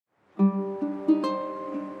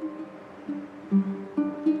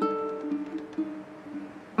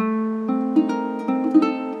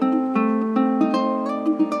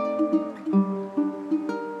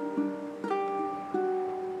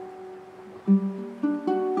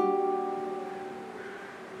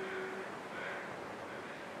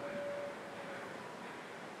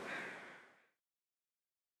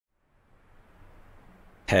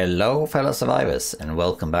Hello fellow survivors and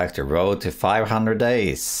welcome back to Road to 500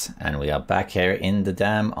 Days, and we are back here in the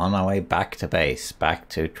dam on our way back to base, back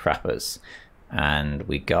to Trappers, and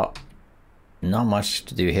we got not much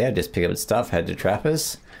to do here, just pick up stuff, head to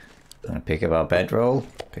Trappers, gonna pick up our bedroll,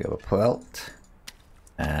 pick up a quilt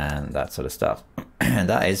and that sort of stuff. And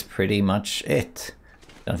that is pretty much it.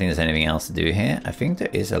 Don't think there's anything else to do here. I think there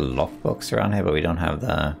is a lockbox around here, but we don't have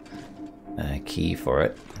the key for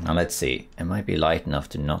it. Now let's see, it might be light enough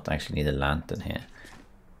to not actually need a lantern here.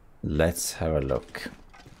 Let's have a look.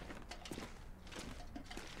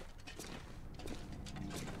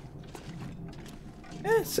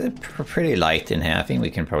 Yeah, it's pretty light in here. I think we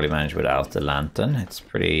can probably manage without the lantern. It's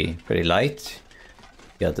pretty light.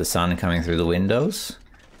 Got the sun coming through the windows.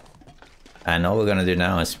 And all we're going to do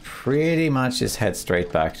now is pretty much just head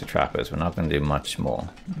straight back to Trappers. We're not going to do much more.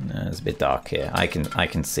 It's a bit dark here. I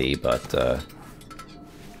can see, but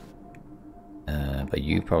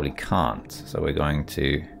you probably can't. So we're going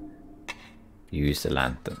to use the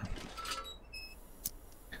lantern.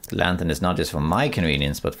 The lantern is not just for my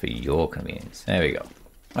convenience, but for your convenience. There we go.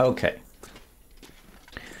 Okay.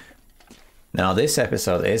 Now this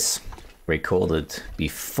episode is recorded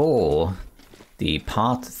before the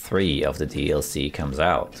part 3 of the DLC comes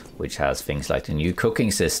out, which has things like the new cooking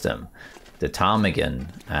system, the ptarmigan,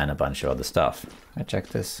 and a bunch of other stuff. I check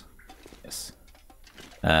this? Yes.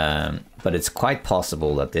 But it's quite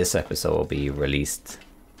possible that this episode will be released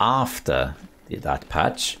after that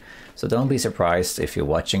patch. So don't be surprised if you're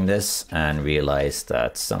watching this and realize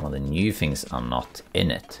that some of the new things are not in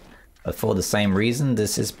it. But for the same reason,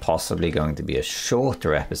 this is possibly going to be a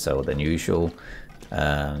shorter episode than usual.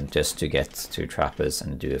 Just to get to Trappers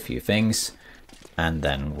and do a few things, and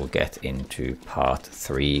then we'll get into part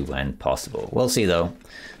 3 when possible. We'll see though,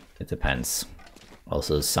 it depends.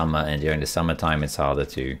 Also summer, and during the summertime it's harder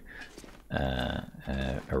to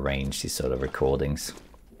arrange these sort of recordings.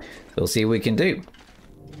 So we'll see what we can do.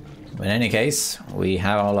 But in any case, we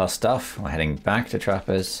have all our stuff. We're heading back to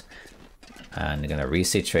Trappers and we're going to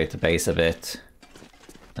resituate the base a bit,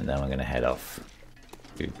 and then we're going to head off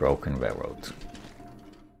to Broken Railroad.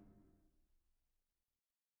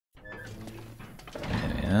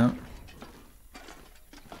 Yeah.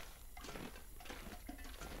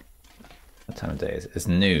 What time of day is it? It's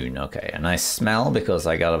noon, okay. A nice smell because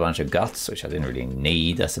I got a bunch of guts, which I didn't really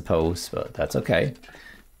need, I suppose, but that's okay.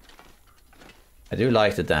 I do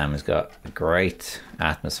like the dam, it's got a great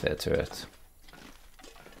atmosphere to it.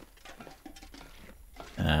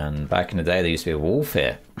 And back in the day there used to be a wolf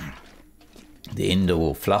here. The indoor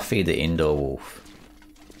wolf, Fluffy the indoor wolf.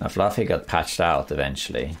 Now Fluffy got patched out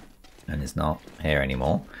eventually and is not here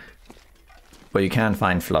anymore. But you can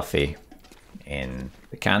find Fluffy in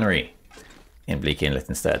the cannery in Bleak Inlet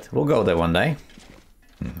instead. We'll go there one day.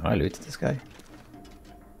 I looted this guy.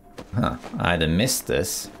 Huh, I either missed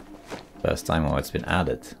this first time or it's been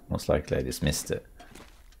added. Most likely I just missed it.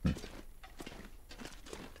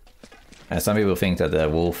 Some people think that the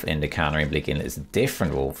wolf in the cannery in Bleak Inlet is a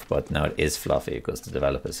different wolf, but no, it is Fluffy because the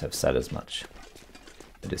developers have said as much.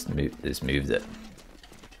 I just moved it.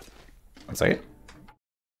 One second.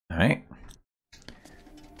 Alright.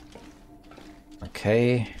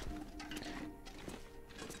 Okay.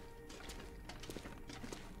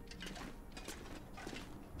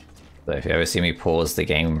 So if you ever see me pause the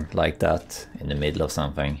game like that in the middle of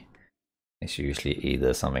something, it's usually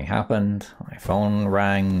either something happened, my phone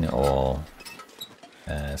rang, or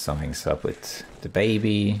something's up with the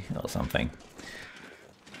baby or something.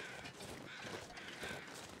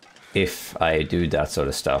 If I do that sort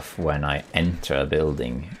of stuff when I enter a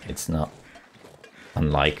building, it's not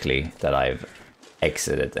unlikely that I've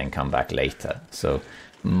exited and come back later. So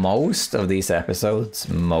most of these episodes,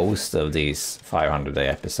 most of these 500 day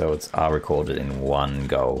episodes are recorded in one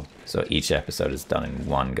go. So each episode is done in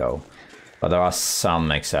one go. But there are some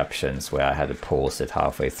exceptions where I had to pause it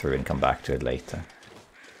halfway through and come back to it later.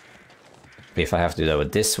 If I have to do that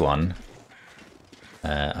with this one,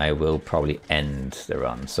 I will probably end the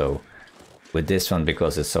run. So with this one,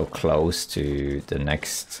 because it's so close to the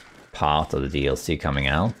next part of the DLC coming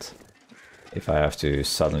out, if I have to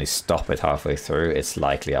suddenly stop it halfway through, it's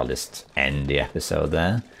likely I'll just end the episode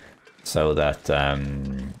there, so that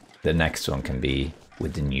the next one can be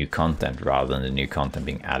with the new content rather than the new content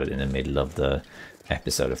being added in the middle of the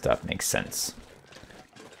episode, if that makes sense.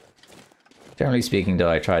 Generally speaking though,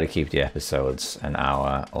 I try to keep the episodes an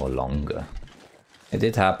hour or longer. It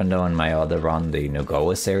did happen though in my other run, the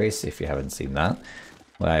Nogoa series, if you haven't seen that,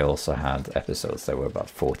 where I also had episodes that were about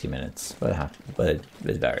 40 minutes, but it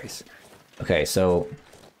varies. Okay, so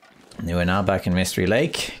we're now back in Mystery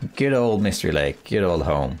Lake. Good old Mystery Lake, good old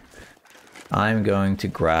home. I'm going to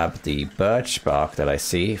grab the birch bark that I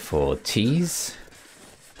see for teas.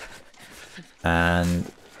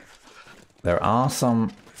 And there are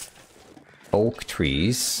some oak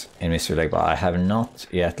trees in Mystery Lake, but I have not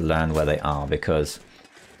yet learned where they are, because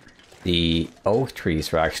the oak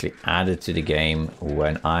trees were actually added to the game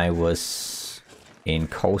when I was in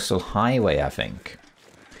Coastal Highway, I think.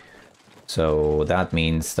 So that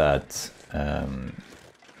means that I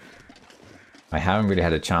haven't really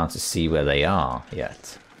had a chance to see where they are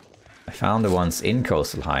yet. I found the ones in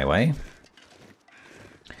Coastal Highway.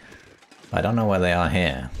 I don't know where they are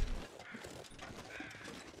here.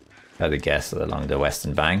 I had to guess along the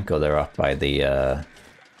western bank, or they're up by the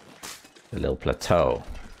little plateau.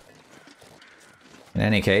 In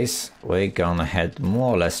any case, we're gonna head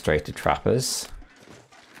more or less straight to Trappers.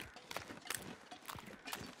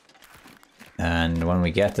 And when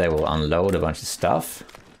we get there, we'll unload a bunch of stuff.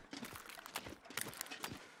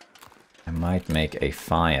 I might make a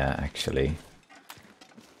fire, actually.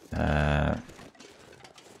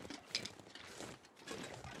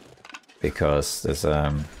 Because there's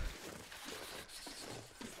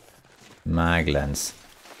mag lens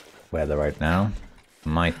weather right now.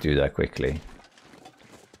 Might do that quickly.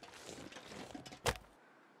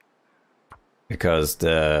 Because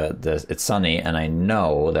it's sunny and I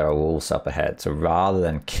know there are wolves up ahead. So rather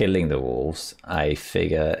than killing the wolves, I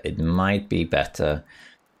figure it might be better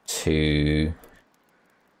to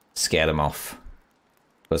scare them off.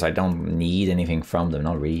 Because I don't need anything from them,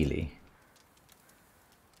 not really.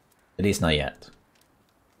 At least not yet.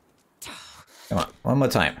 Come on, one more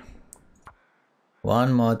time.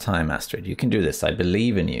 One more time, Astrid. You can do this. I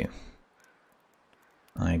believe in you.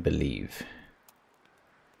 I believe.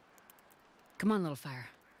 Come on, little fire.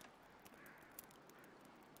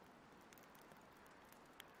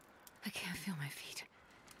 I can't feel my feet.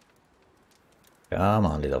 Come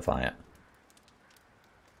on, little fire.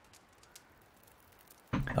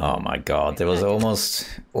 Oh my god, there was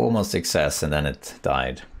almost success and then it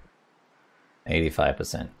died.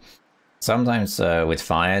 85%. Sometimes with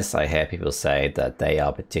fires, I hear people say that they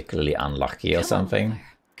are particularly unlucky or something.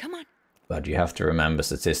 Come on. But you have to remember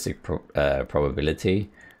statistic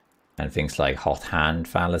probability and things like hot hand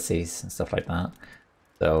fallacies and stuff like that.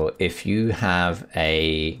 So if you have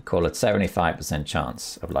a, call it 75%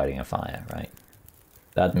 chance of lighting a fire, right?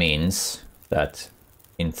 That means that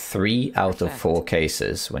in 3 out of 4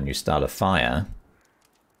 cases, when you start a fire,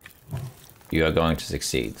 you are going to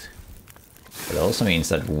succeed. It also means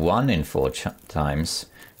that 1 in 4 times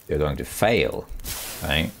you're going to fail,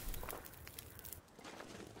 right?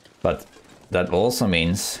 But that also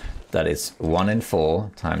means that it's 1 in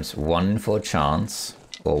 4 times 1 in 4 chance,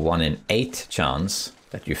 or 1 in 8 chance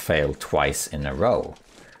that you fail twice in a row.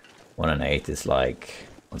 1 in 8 is like,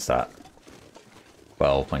 what's that?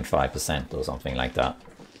 12.5% or something like that,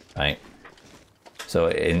 right? So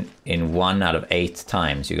in 1 out of 8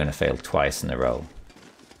 times you're going to fail twice in a row.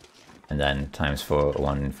 And then times 4,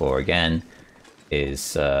 1 in 4 again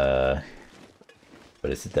is, what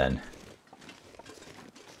is it then?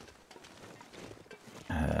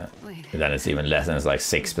 Then it's even less, and it's like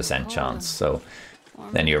 6% chance. So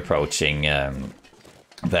then you're approaching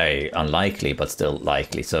very unlikely, but still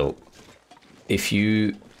likely. So if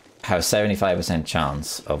you have 75%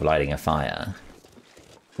 chance of lighting a fire,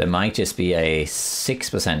 there might just be a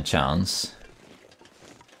 6% chance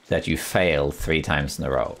that you fail 3 times in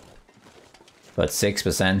a row. But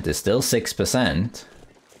 6% is still 6%,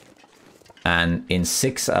 and in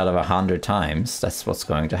 6 out of 100 times, that's what's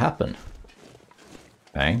going to happen,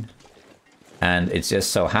 right? And it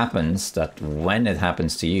just so happens that when it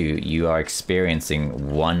happens to you, you are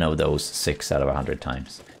experiencing one of those 6 out of 100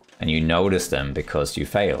 times, and you notice them because you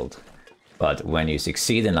failed. But when you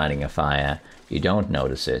succeed in lighting a fire, you don't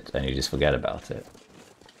notice it, and you just forget about it.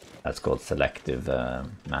 That's called selective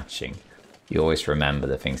matching. You always remember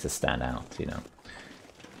the things that stand out, you know.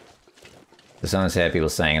 So sometimes I hear people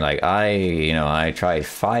saying like, I tried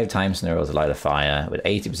 5 times in a row to light a fire with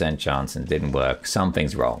 80% chance and it didn't work.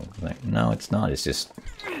 Something's wrong. Like, no, it's not. It's just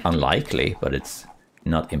unlikely, but it's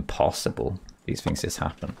not impossible. These things just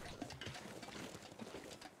happen.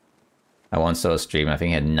 I once saw a stream, I think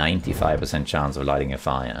he had 95% chance of lighting a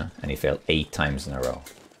fire, and he failed 8 times in a row.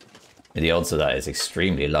 And the odds of that is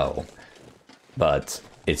extremely low, but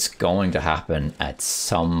it's going to happen at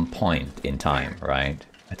some point in time, right?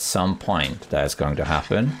 At some point that's going to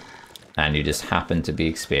happen, and you just happen to be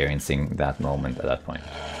experiencing that moment at that point.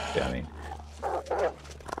 You know what I mean?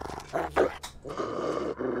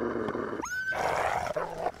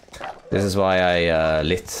 This is why I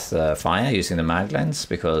lit the fire using the mag lens,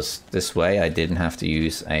 because this way I didn't have to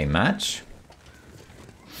use a match.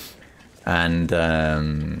 and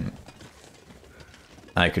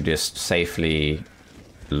I could just safely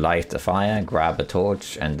light a fire, grab a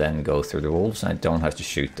torch, and then go through the wolves, and I don't have to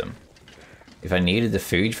shoot them. If I needed the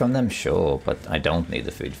food from them, sure, but I don't need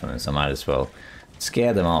the food from them, so I might as well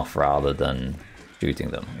scare them off rather than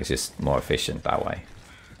shooting them. It's just more efficient that way.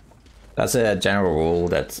 That's a general rule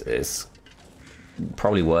that is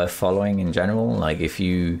probably worth following in general. Like if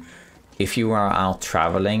you are out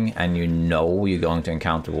traveling and you know you're going to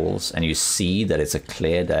encounter wolves and you see that it's a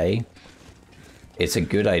clear day, it's a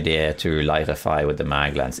good idea to light a fire with the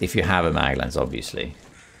mag lens. If you have a mag lens, obviously.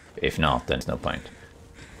 If not, then there's no point.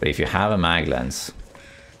 But if you have a mag lens,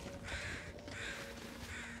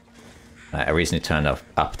 I recently turned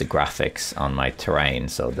up the graphics on my terrain,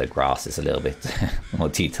 so the grass is a little bit more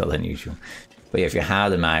detailed than usual. But yeah, if you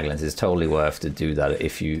have the mag lens, it's totally worth to do that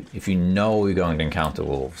if you know you're going to encounter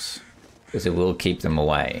wolves, because it will keep them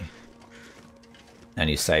away, and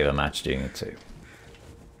you save a match doing it too.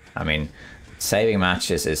 I mean, saving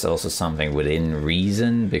matches is also something within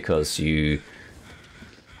reason, because even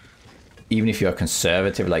if you're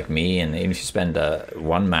conservative like me, and even if you spend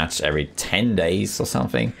one match every 10 days or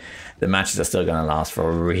something, the matches are still going to last for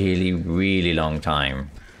a really, really long time,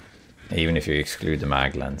 even if you exclude the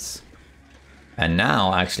mag lens. And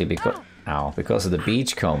now, actually, because of the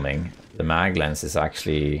beach combing, the mag lens is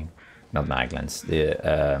actually... not mag lens,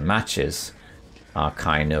 the matches are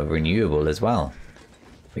kind of renewable as well.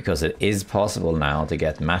 Because it is possible now to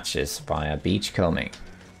get matches via beach combing.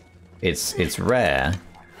 It's rare.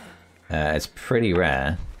 It's pretty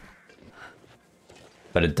rare.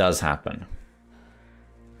 But it does happen.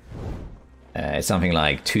 It's something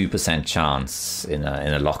like 2% chance in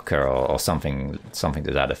a locker or something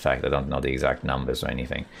to that effect. I don't know the exact numbers or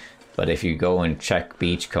anything. But if you go and check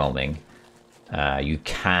beach combing, you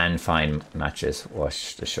can find matches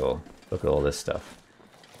washed ashore. Look at all this stuff.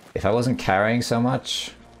 If I wasn't carrying so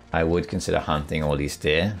much, I would consider hunting all these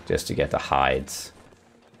deer just to get the hides.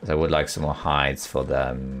 Because I would like some more hides for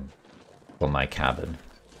my cabin.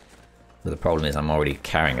 But the problem is I'm already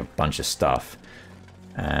carrying a bunch of stuff,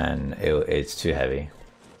 and it's too heavy.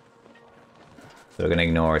 So we're gonna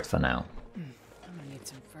ignore it for now. I'm gonna need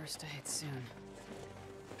some first aid soon.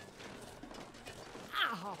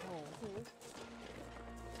 Ow!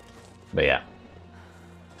 But yeah.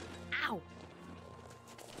 Ow!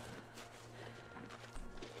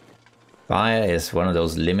 Fire is one of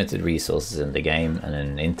those limited resources in the game, and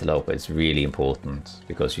in Interloper it's really important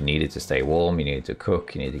because you need it to stay warm, you need it to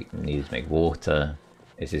cook, you need it to make water.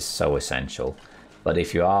 It is so essential. But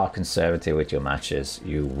if you are conservative with your matches,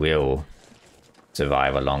 you will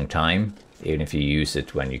survive a long time, even if you use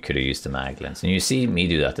it when you could have used the mag lens. And you see me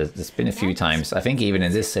do that. There's been a few times, I think even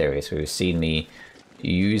in this series, where you've seen me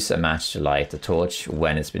use a match to light a torch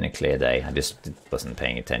when it's been a clear day. I just wasn't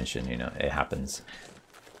paying attention, you know, it happens.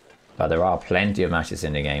 But there are plenty of matches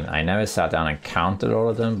in the game. I never sat down and counted all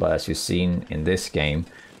of them, but as you've seen in this game,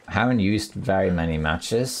 I haven't used very many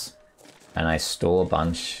matches, and I store a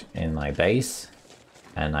bunch in my base.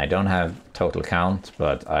 And I don't have total count,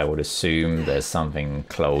 but I would assume there's something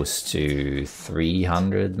close to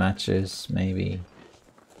 300 matches, maybe.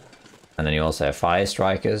 And then you also have fire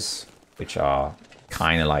strikers, which are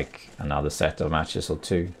kind of like another set of matches or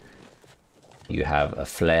two. You have a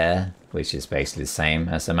flare, which is basically the same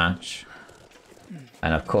as a match.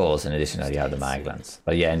 And of course, in addition to that, you have the mag lens.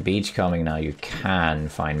 But yeah, in beachcombing now, you can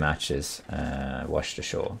find matches washed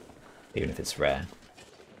ashore, even if it's rare.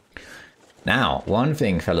 Now, one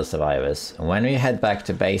thing, fellow survivors, when we head back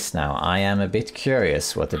to base now, I am a bit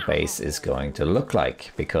curious what the base is going to look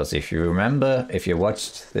like. Because if you remember, if you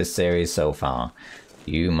watched this series so far,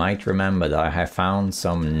 you might remember that I have found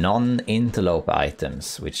some non-interloper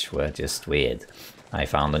items, which were just weird. I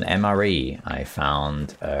found an MRE, I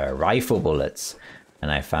found rifle bullets, and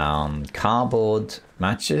I found cardboard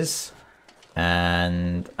matches.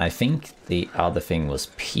 And I think the other thing was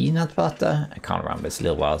peanut butter. I can't remember. It's a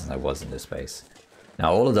little while since I was in this space.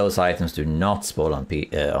 Now, all of those items do not spawn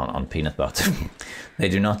on peanut butter. They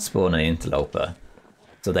do not spawn an interloper.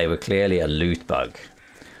 So they were clearly a loot bug.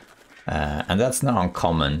 And that's not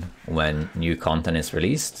uncommon when new content is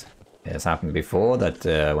released. It has happened before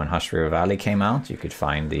that when Hush River Valley came out, you could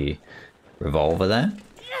find the revolver there.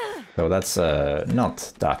 So that's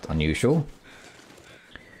not that unusual.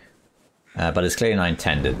 But it's clearly not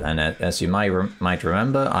intended, and as you might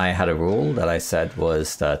remember, I had a rule that I said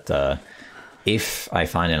was that if I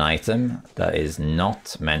find an item that is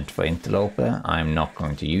not meant for interloper, I'm not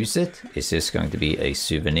going to use it. It's just going to be a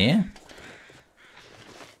souvenir.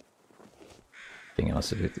 I think I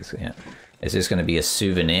must have put this, yeah. It's just going to be a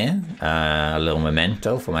souvenir, a little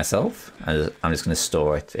memento for myself, and I'm just going to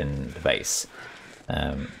store it in the base.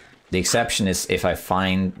 The exception is if I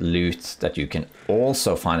find loot that you can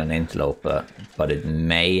also find an interloper, but it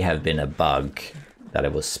may have been a bug that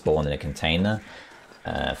it was spawned in a container.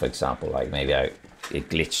 For example, like maybe it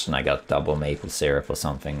glitched and I got double maple syrup or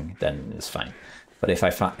something, then it's fine. But if I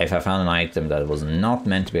found an item that was not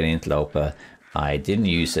meant to be an interloper, I didn't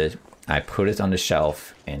use it, I put it on the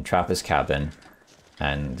shelf in Trapper's cabin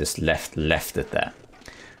and just left it there.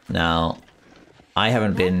 Now, I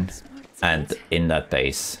haven't been in that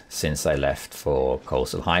base since I left for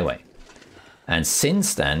Coastal Highway. And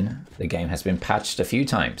since then, the game has been patched a few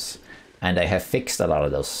times, and they have fixed a lot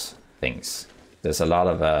of those things. There's a lot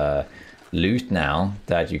of loot now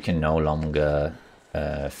that you can no longer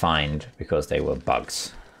find because they were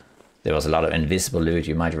bugs. There was a lot of invisible loot.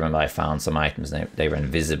 You might remember I found some items, they were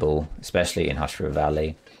invisible, especially in Hush River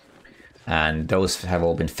Valley. And those have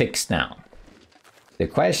all been fixed now. The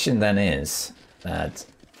question then is that,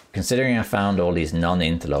 considering I found all these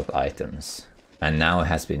non-interlope items, and now it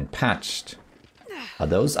has been patched, are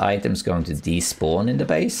those items going to despawn in the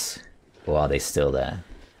base? Or are they still there?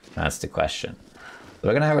 That's the question. So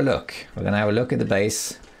we're going to have a look. We're going to have a look at the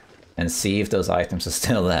base and see if those items are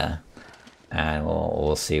still there. And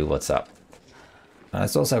we'll see what's up.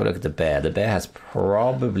 Let's also have a look at the bear. The bear has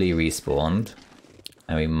probably respawned.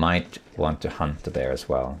 And we might want to hunt the bear as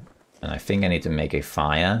well. And I think I need to make a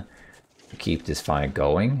fire to keep this fire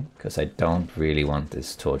going, because I don't really want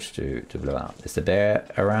this torch to blow out. Is the bear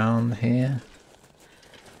around here?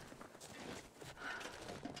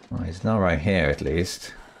 Well, he's not right here at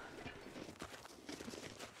least.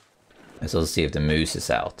 Let's also see if the moose is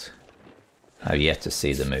out. I've yet to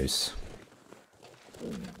see the moose.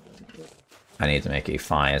 I need to make a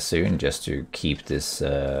fire soon just to keep this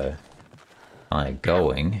fire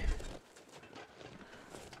going.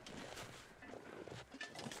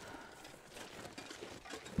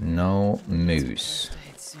 No moose.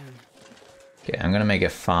 Okay, I'm gonna make a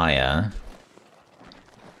fire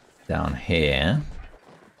down here.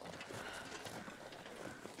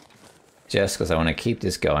 Just because I want to keep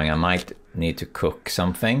this going. I might need to cook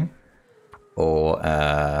something or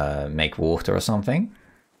make water or something.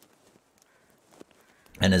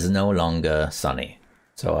 And it's no longer sunny,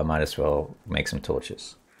 so I might as well make some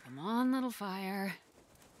torches. Come on, little fire.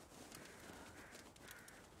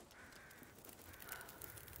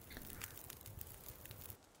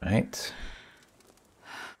 Right.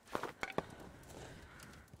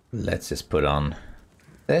 Let's just put on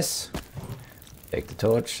this. Take the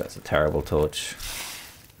torch. That's a terrible torch.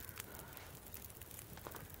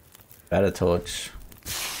 Better torch.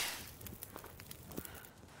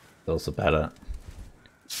 Also better.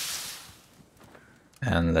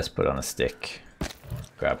 And let's put on a stick.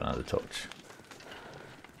 Grab another torch.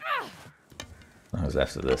 What was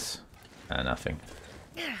left of this? Nothing.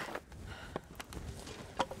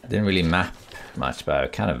 I didn't really map much, but I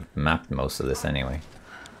kind of mapped most of this anyway.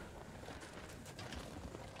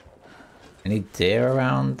 Any deer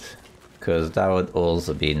around? Because that would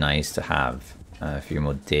also be nice to have a few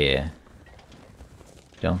more deer.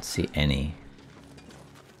 Don't see any.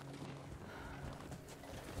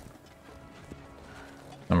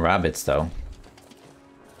 Some rabbits though.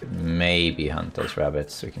 Maybe hunt those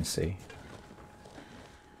rabbits, we can see.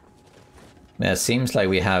 Yeah, it seems like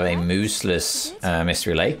we have a mooseless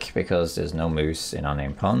Mystery Lake because there's no moose in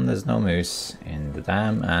Unnamed Pond, there's no moose in the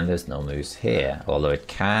dam, and there's no moose here. Although it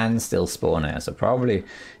can still spawn here, so probably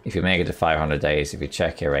if you make it to 500 days, if you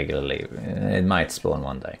check here regularly, it might spawn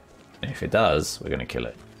one day. And if it does, we're gonna kill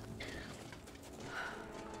it.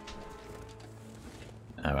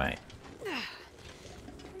 Alright.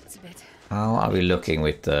 How are we looking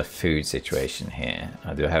with the food situation here?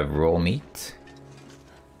 Do I have raw meat?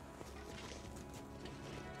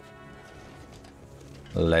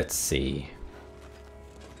 Let's see.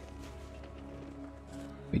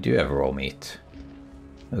 We do have raw meat.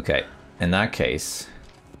 Okay, in that case,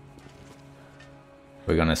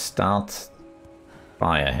 we're gonna start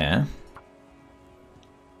fire here.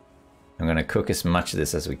 I'm gonna cook as much of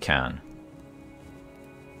this as we can.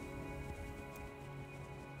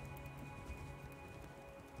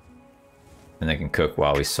 And I can cook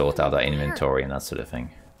while we sort out our inventory and that sort of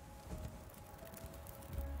thing.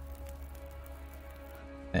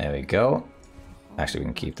 There we go. Actually, we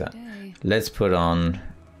can keep that. Let's put on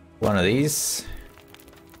one of these.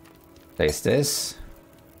 Place this.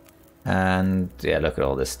 And yeah, look at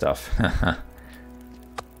all this stuff.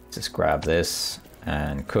 Just grab this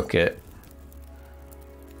and cook it.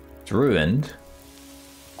 It's ruined.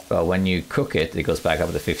 But when you cook it, it goes back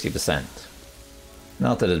up to 50%.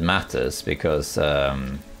 Not that it matters, because we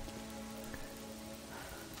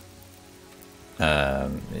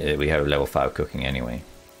have level 5 cooking anyway.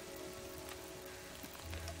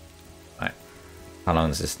 Right. How long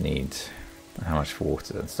does this need? How much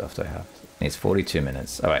water and stuff do I have? It needs 42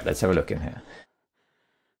 minutes. Alright, let's have a look in here.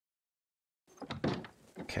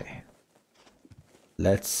 Okay.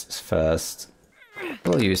 Let's first...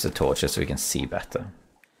 We'll use the torches so we can see better.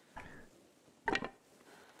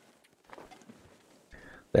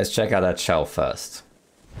 Let's check out that shelf first.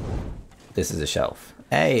 This is a shelf.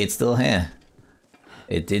 Hey, it's still here.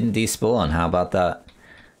 It didn't despawn. How about that?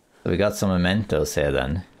 So we got some mementos here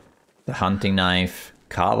then. The hunting knife,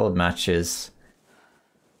 cardboard matches,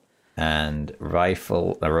 and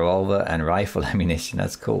rifle, a revolver and rifle ammunition.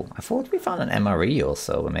 That's cool. I thought we found an MRE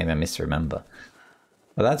also, but maybe I misremember.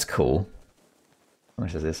 Well, that's cool. How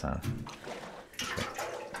much does this have?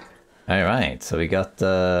 Alright, so we got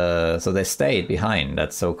so they stayed behind.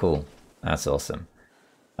 That's so cool. That's awesome.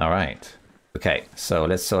 Alright. Okay, so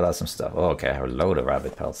let's sort out some stuff. Oh, okay, I have a load of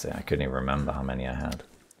rabbit pelts here. I couldn't even remember how many I had.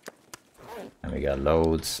 And we got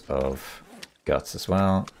loads of guts as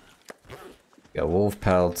well. We got wolf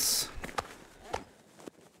pelts.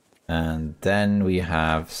 And then we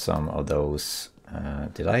have some of those.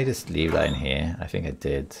 Did I just leave that in here? I think I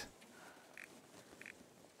did.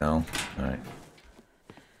 No? Alright.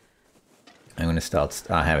 I'm gonna start...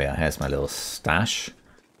 Ah, here we are. Here's my little stash.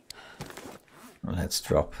 Let's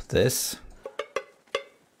drop this.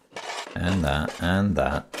 And that, and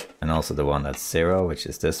that. And also the one that's 0, which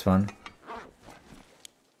is this one.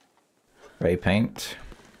 Spray paint.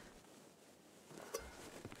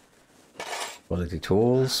 Quality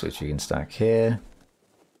tools, which you can stack here.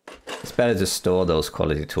 It's better to store those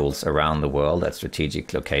quality tools around the world at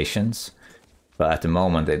strategic locations. But at the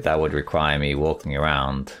moment, that would require me walking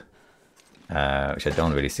around, which I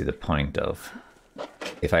don't really see the point of.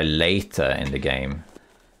 If I later in the game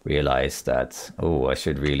realize that, oh, I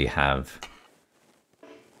should really have,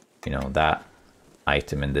 you know, that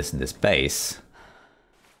item in this base,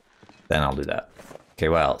 then I'll do that. Okay,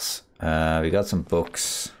 what else? We got some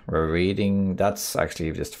books we're reading. That's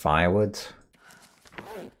actually just firewood. So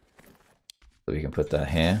we can put that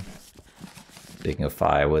here. Speaking of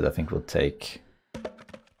firewood, I think we'll take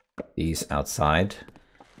these outside.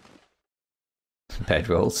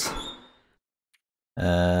 Bedrolls.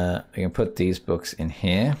 We can put these books in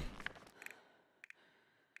here.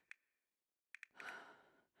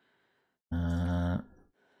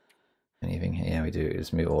 Anything here? Yeah, we do.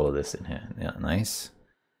 Just move all of this in here. Yeah, nice.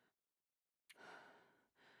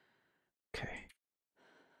 Okay.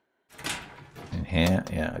 In here,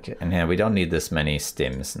 yeah, okay. In here, we don't need this many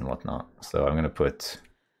stims and whatnot. So I'm gonna put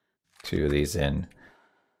 2 of these in.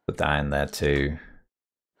 Put that in there too.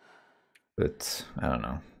 Put, I don't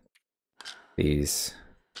know. These,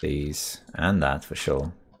 and that for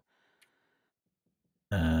sure.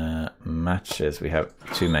 Matches. We have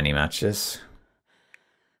too many matches.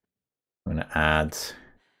 I'm gonna add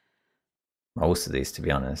most of these, to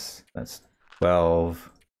be honest. That's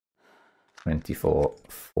 12, 24,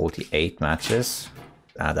 48 matches.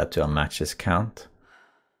 Add that to our matches count.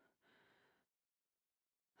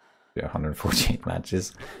 148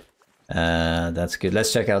 matches. That's good.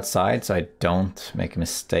 Let's check outside so I don't make a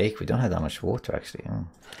mistake. We don't have that much water actually. Oh,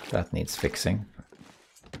 that needs fixing.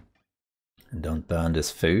 And don't burn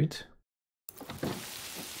this food.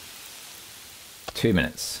 2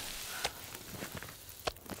 minutes.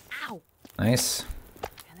 Ow! Nice.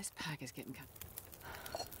 And this pack is getting cut.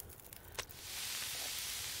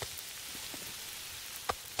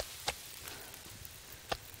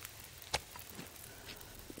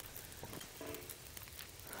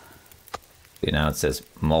 See, now it says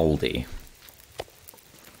moldy,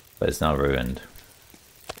 but it's not ruined.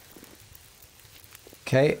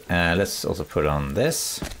 Okay, let's also put on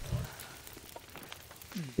this.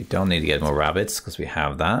 We don't need to get more rabbits because we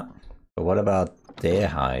have that. But what about deer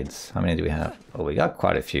hides? How many do we have? Oh, we got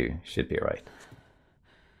quite a few. Should be right.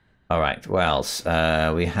 All right. What else?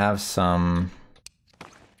 We have some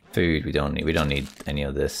food. We don't need. We don't need any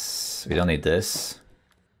of this. We don't need this.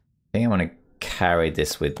 I think I want to carry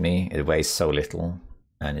this with me. It weighs so little,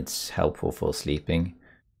 and it's helpful for sleeping.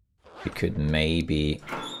 We could maybe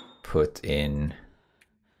put in.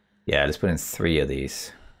 Yeah, let's put in 3 of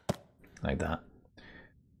these, like that.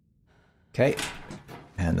 Okay,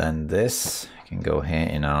 and then this can go here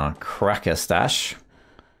in our cracker stash.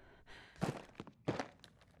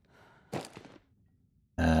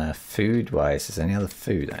 Food-wise, is there any other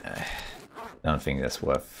food? I don't think that's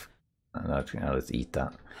worth. I don't think I'll just eat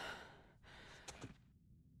that.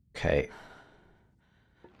 Okay.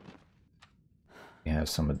 We We have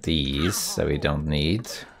some of these that we don't need.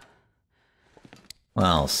 What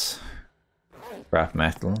else? Scrap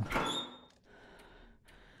metal.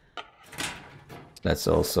 Let's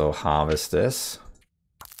also harvest this.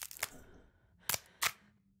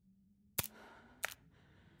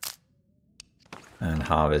 And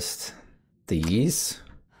harvest these.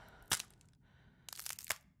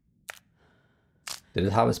 Did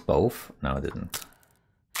it harvest both? No, it didn't.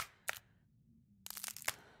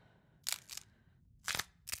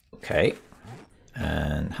 Okay.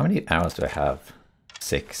 And how many arrows do I have?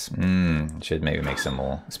 6. Should maybe make some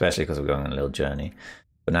more, especially because we're going on a little journey.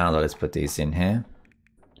 But now let's put these in here.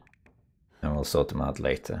 And we'll sort them out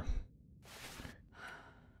later.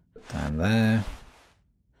 Down there.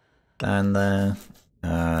 Down there.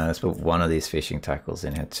 Let's put one of these fishing tackles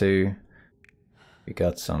in here too. We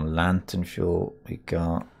got some lantern fuel. We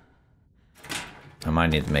got... I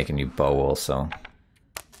might need to make a new bow also.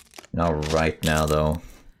 Not right now though.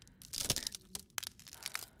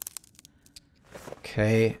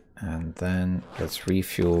 Okay, and then let's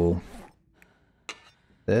refuel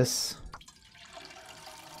this.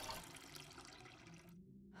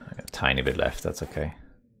 I got a tiny bit left, that's okay.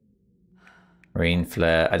 Marine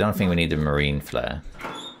flare. I don't think we need the marine flare.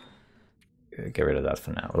 Get rid of that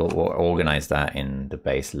for now. We'll organize that in the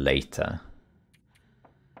base later.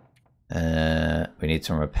 We need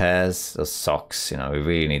some repairs. Those socks, you know, we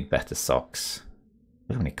really need better socks.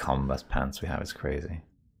 How many combat pants we have is crazy.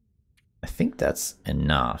 I think that's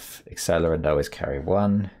enough. Accelerant always carry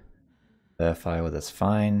 1. Fire, well, that's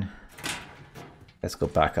fine. Let's go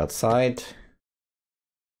back outside.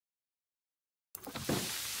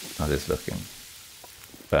 How's this looking?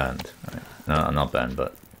 Burned. Right. No, not burned,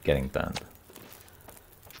 but getting burned.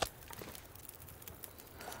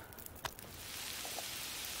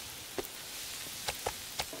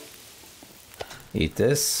 Eat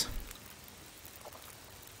this.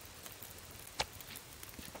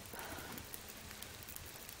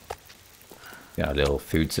 Got a little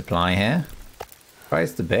food supply here.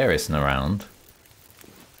 Surprised the bear isn't around.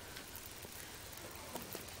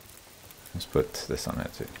 Let's put this on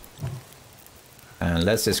it too. And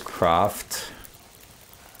let's just craft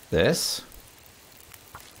this.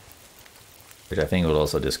 Which I think will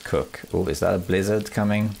also just cook. Oh, is that a blizzard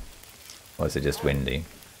coming? Or is it just windy?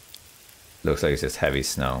 Looks like it's just heavy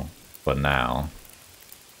snow for now.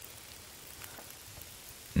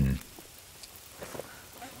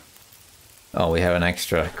 Oh, we have an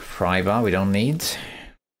extra pry bar we don't need.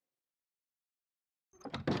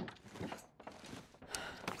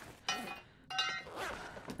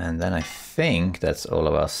 And then I think that's all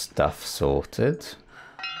of our stuff sorted.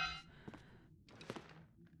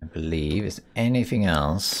 I believe. Is anything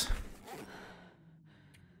else?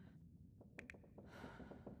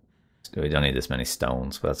 We don't need this many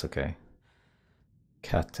stones, but that's okay.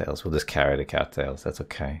 Cattails. We'll just carry the cattails. That's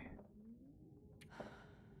okay.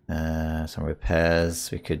 Some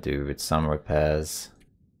repairs. We could do with some repairs.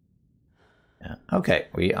 Yeah. Okay,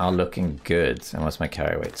 we are looking good. And what's my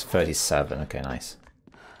carry weight? It's 37. Okay, nice.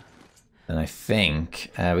 And I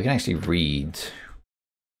think we can actually read.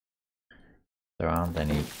 There aren't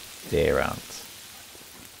any deer around.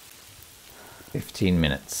 15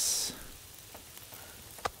 minutes.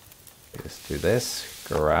 Just do this.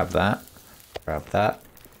 Grab that. Grab that.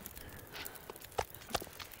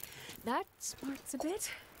 That smarts a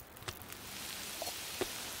bit.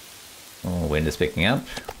 Oh, wind is picking up.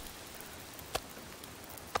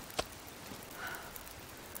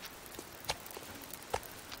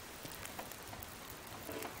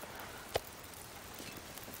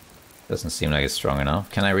 Doesn't seem like it's strong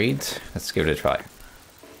enough. Can I read? Let's give it a try.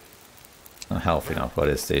 Not healthy enough. What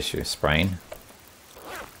is the issue? Sprain?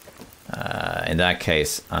 In that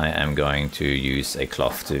case, I am going to use a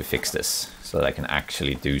cloth to fix this so that I can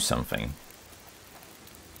actually do something.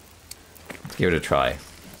 Let's give it a try.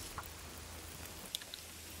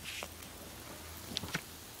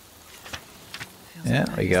 Yeah,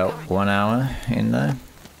 we got 1 hour in there.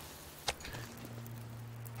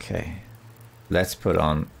 Okay, let's put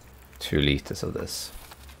on 2 liters of this.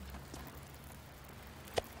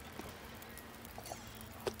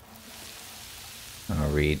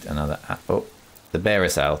 I'll read another. Oh, the bear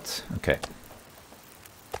is out. Okay.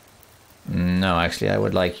 No, actually, I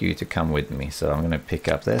would like you to come with me, so I'm going to pick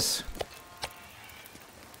up this.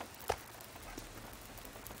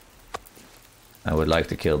 I would like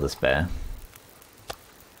to kill this bear.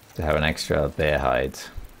 To have an extra bear hide.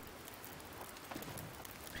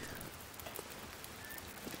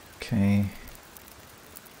 Okay.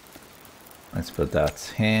 Let's put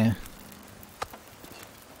that here.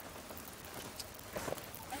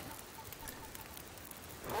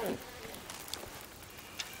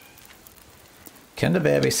 Can the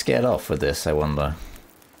bear be scared off with this, I wonder?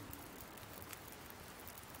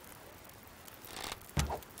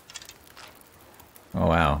 Oh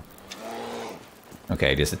wow.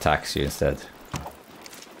 Okay, this attacks you instead.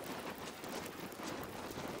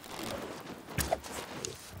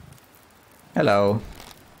 Hello.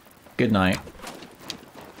 Good night.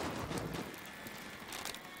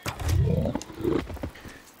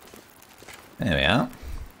 There we are.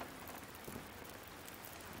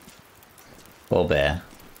 Poor bear.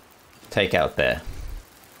 Take out bear.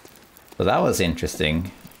 So that was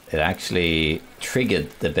interesting. It actually triggered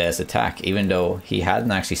the bear's attack, even though he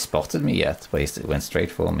hadn't actually spotted me yet, but he went straight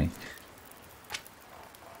for me.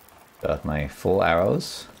 Got my 4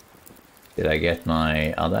 arrows. Did I get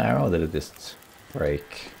my other arrow? Did it just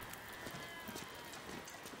break?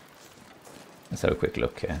 Let's have a quick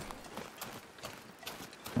look here.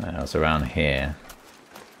 I was around here.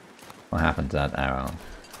 What happened to that arrow?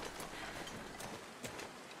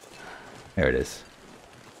 Here it is.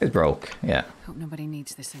 It broke, yeah. Hope nobody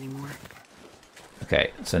needs this anymore.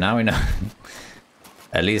 Okay, so now we know.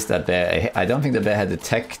 At least that bear, I don't think the bear had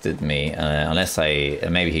detected me, unless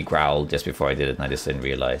maybe he growled just before I did it and I just didn't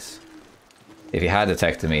realize. If he had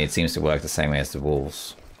detected me, it seems to work the same way as the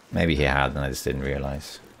wolves. Maybe he had and I just didn't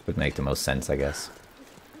realize. Would make the most sense, I guess.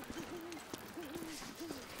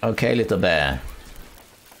 Okay, little bear.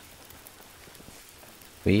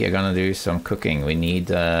 We are gonna do some cooking. We need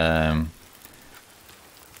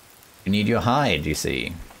your hide, you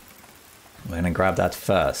see. We're gonna grab that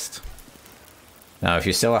first. Now, if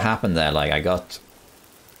you saw what happened there, like I got...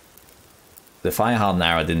 The fire-hardened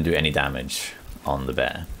arrow didn't do any damage on the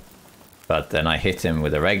bear. But then I hit him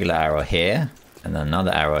with a regular arrow here, and then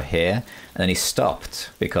another arrow here, and then he stopped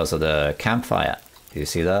because of the campfire. Do you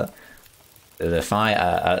see that? The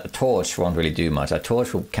fire, a torch won't really do much. A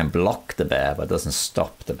torch can block the bear, but doesn't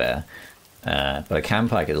stop the bear. But a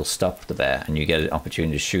campfire, it'll stop the bear, and you get an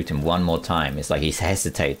opportunity to shoot him one more time. It's like he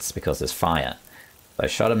hesitates because there's fire. So I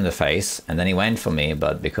shot him in the face, and then he went for me,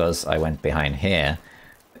 but because I went behind here,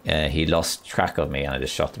 he lost track of me, and I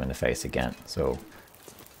just shot him in the face again. So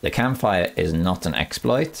the campfire is not an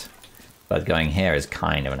exploit, but going here is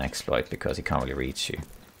kind of an exploit because he can't really reach you.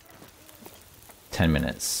 10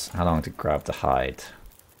 minutes. How long to grab the hide?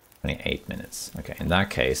 28 minutes. Okay, in that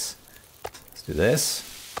case, let's do this.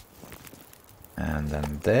 And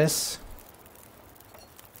then this.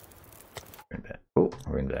 Oh,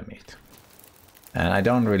 ruined bear meat. And I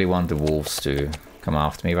don't really want the wolves to come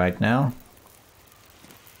after me right now.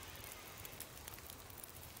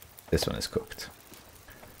 This one is cooked.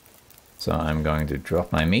 So I'm going to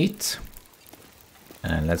drop my meat.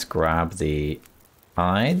 And let's grab the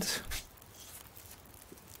hide.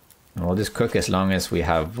 And we'll just cook as long as we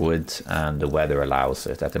have wood and the weather allows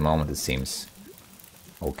it. At the moment it seems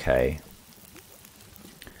okay.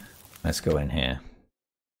 Let's go in here.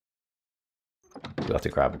 We'll have to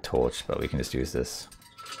grab a torch, but we can just use this.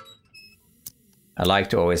 I like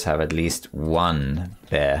to always have at least one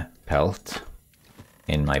bear pelt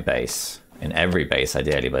in my base. In every base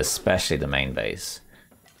ideally, but especially the main base.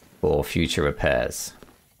 For future repairs.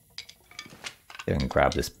 You can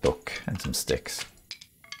grab this book and some sticks.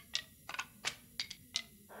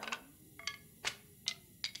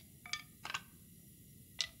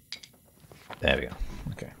 There we go.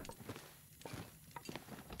 Okay.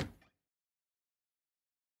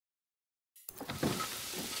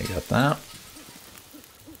 You got that.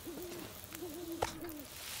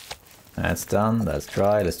 That's done. That's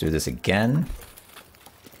dry. Let's do this again.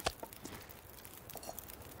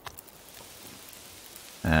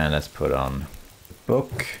 And let's put on the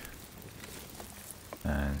book.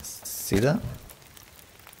 And see that?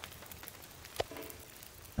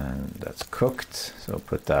 And that's cooked. So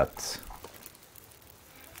put that...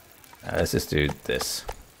 let's just do this.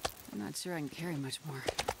 I'm not sure I can carry much more.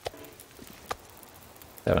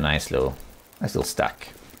 Have a nice little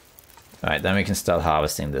stack. Alright, then we can start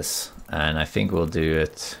harvesting this. And I think we'll do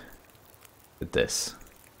it with this.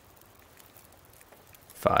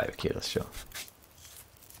 5 kilos, sure.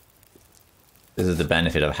 This is the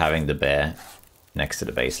benefit of having the bear next to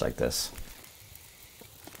the base like this.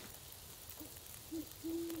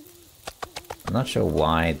 I'm not sure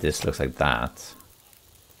why this looks like that.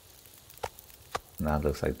 And that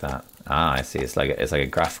looks like that. Ah, I see. It's like a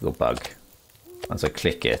graphical bug. Once I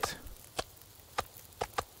click it,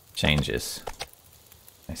 changes.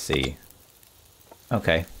 I see.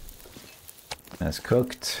 Okay. That's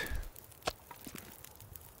cooked.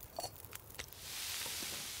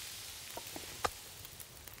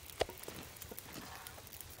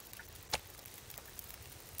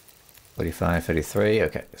 $45, $33.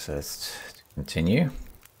 Okay, so let's continue.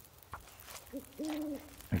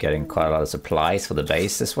 I'm getting quite a lot of supplies for the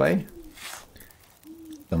base this way.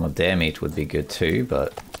 Some of their meat would be good too,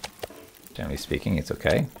 but generally speaking, it's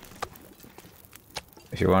okay.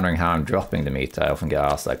 If you're wondering how I'm dropping the meat, I often get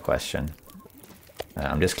asked that question.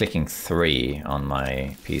 I'm just clicking 3 on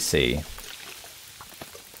my PC,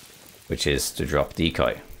 which is to drop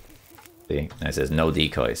decoy. See, and it says no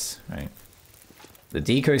decoys, right? The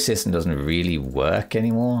decoy system doesn't really work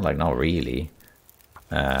anymore, like not really.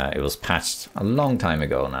 It was patched a long time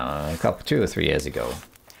ago now, 2 or 3 years ago,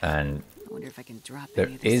 and I wonder if I can drop there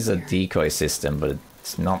any of this is a here. decoy system, but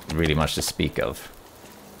it's not really much to speak of.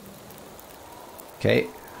 Okay,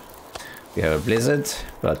 we have a blizzard,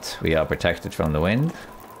 but we are protected from the wind.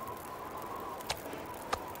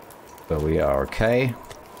 So we are okay.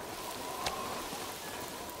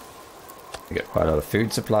 We got quite a lot of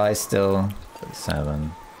food supplies still.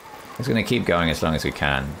 37. It's going to keep going as long as we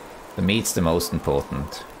can. The meat's the most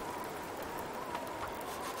important.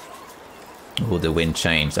 Oh, the wind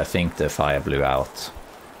changed. I think the fire blew out.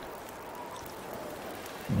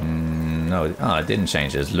 No, oh, it didn't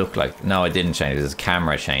change. It just looked like... No, it didn't change. The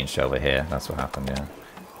camera changed over here. That's what happened, yeah.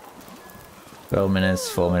 12 minutes,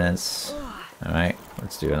 4 minutes. Alright,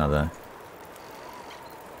 let's do another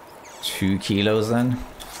 2 kilos then.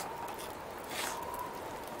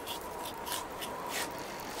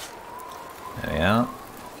 There we are.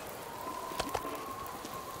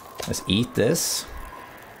 Let's eat this.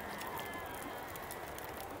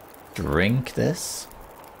 Drink this.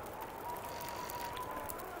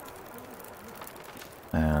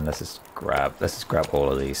 And let's just grab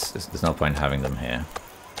all of these. There's no point in having them here.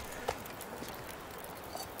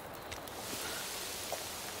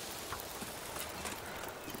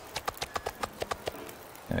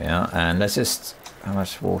 There we are. And let's just... How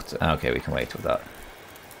much water? Okay, we can wait with that.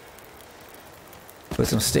 Put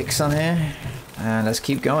some sticks on here. And let's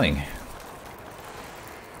keep going.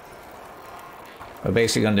 We're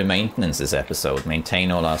basically going to do maintenance this episode.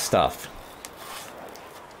 Maintain all our stuff.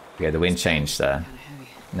 Yeah, the wind changed there.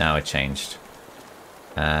 Now it changed.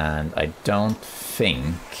 And I don't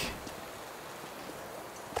think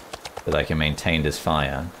that I can maintain this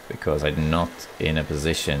fire because I'm not in a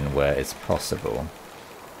position where it's possible.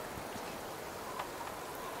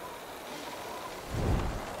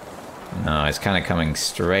 No, it's kind of coming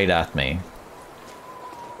straight at me.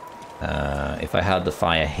 If I had the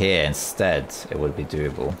fire here instead, it would be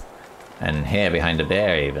doable. And here behind the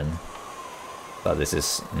bear even. But this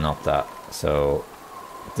is not that. So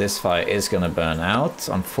this fire is going to burn out,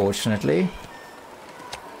 unfortunately.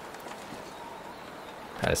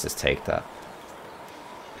 Let's just take that.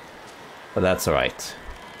 But that's alright.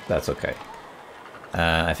 That's okay.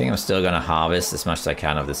 I think I'm still going to harvest as much as I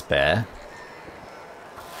can of this bear.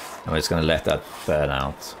 I'm just going to let that burn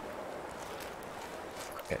out.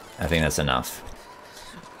 Okay, I think that's enough.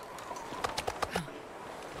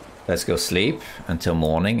 Let's go sleep until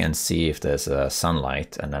morning and see if there's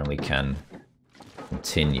sunlight, and then we can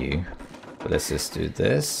continue. But let's just do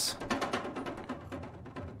this.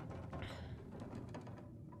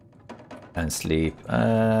 And sleep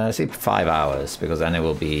 5 hours, because then it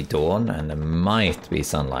will be dawn and there might be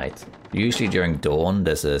sunlight. Usually during dawn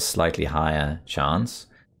there's a slightly higher chance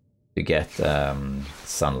to get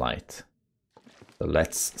sunlight. So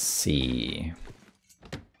let's see.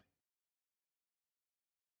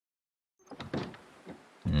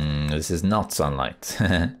 This is not sunlight.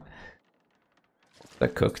 Is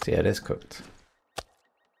that cooked? Yeah, it is cooked.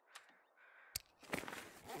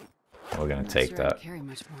 We're gonna take that. Carry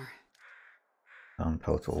much more.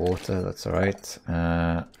 Unpotable water, that's alright.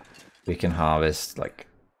 We can harvest like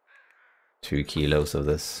 2 kilos of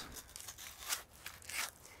this.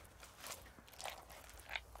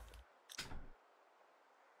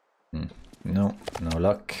 No, no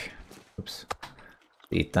luck. Oops.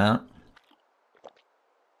 Eat that.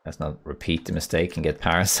 Let's not repeat the mistake and get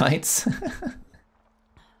parasites.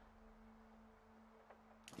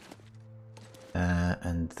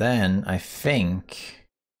 And then I think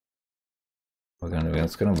we're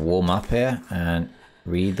just gonna warm up here and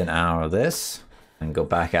read an hour of this and go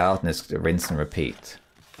back out and just rinse and repeat.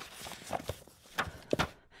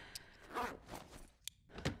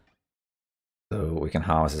 So we can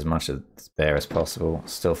harvest as much of this bear as possible.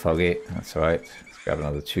 Still foggy, that's alright. Let's grab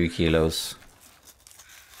another 2 kilos.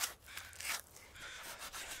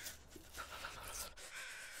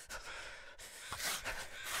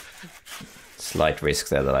 Slight risk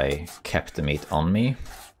there that I kept the meat on me.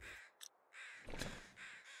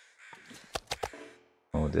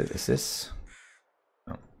 Oh, is this?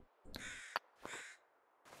 Oh.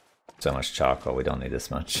 So much charcoal, we don't need this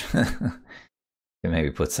much. Maybe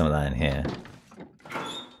put some of that in here.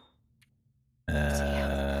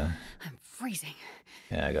 freezing.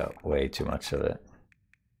 Yeah, I got way too much of it.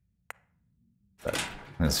 But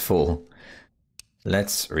it's full.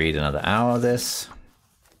 Let's read another hour of this.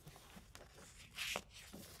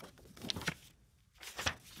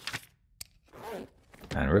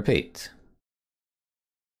 And repeat.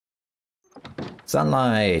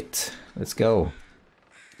 Sunlight! Let's go.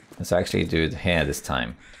 Let's actually do it here this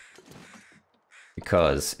time.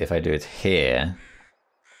 Because if I do it here,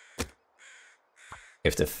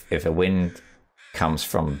 if a wind comes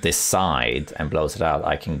from this side and blows it out,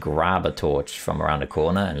 I can grab a torch from around the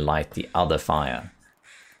corner and light the other fire.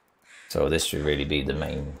 So this should really be the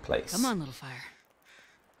main place. Come on, little fire.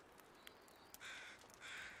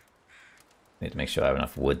 Need to make sure I have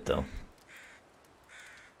enough wood though.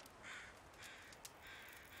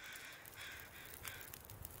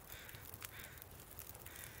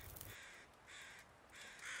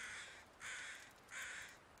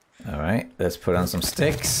 Alright, let's put on some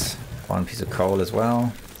sticks. One piece of coal as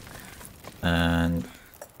well. And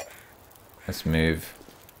let's move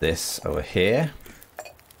this over here.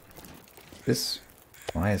 This,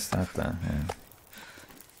 why is that there? Yeah.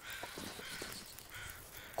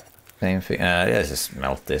 Same thing, yeah, let's just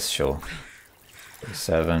melt this, sure.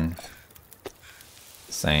 7.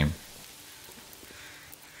 Same.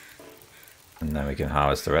 And then we can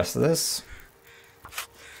harvest the rest of this.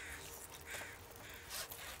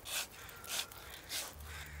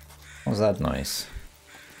 What was that noise?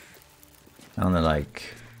 Sounded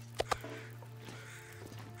like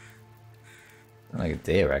a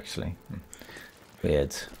deer, actually.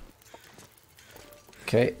 Weird.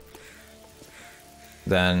 Okay.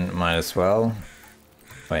 Then might as well.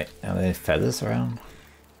 Wait, are there feathers around?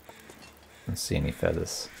 I don't see any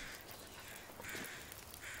feathers.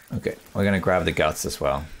 Okay, we're gonna grab the guts as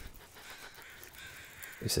well.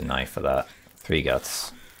 Use a knife for that. 3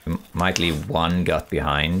 guts. We might leave 1 gut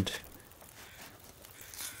behind.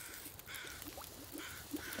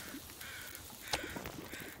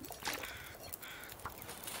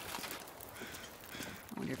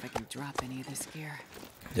 I wonder if I can drop any of this gear.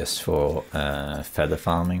 Just for feather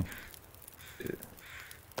farming. Do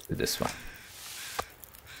this one.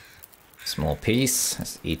 Small piece.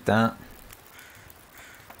 Let's eat that.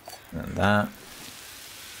 And that.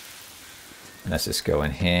 And let's just go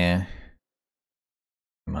in here.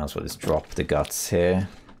 Might as well just drop the guts here.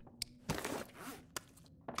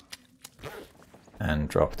 And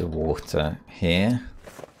drop the water here.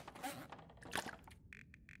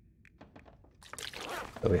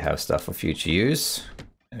 So we have stuff for future use.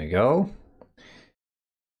 There we go.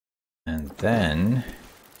 And then...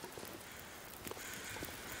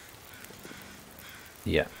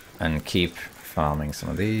 yeah, and keep farming some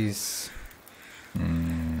of these.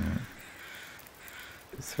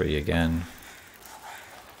 3 again.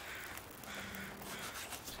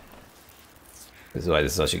 This is why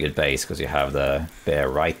this is such a good base, because you have the bear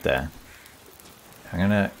right there. I'm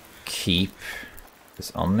gonna keep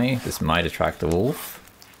this on me. This might attract the wolf.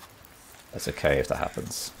 That's okay if that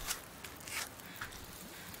happens.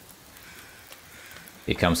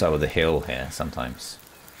 He comes over the hill here sometimes.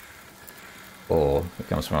 Or he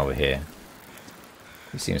comes from over here.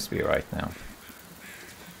 He seems to be right now.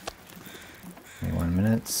 21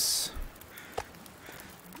 minutes.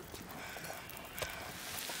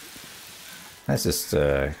 Let's just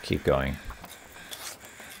keep going.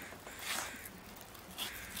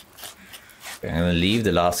 Okay, I'm going to leave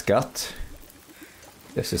the last gut.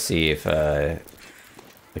 Just to see if the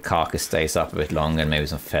carcass stays up a bit longer and maybe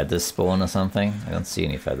some feathers spawn or something. I don't see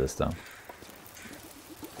any feathers though.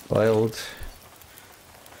 Boiled.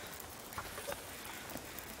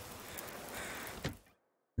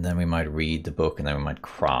 And then we might read the book and then we might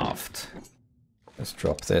craft. Let's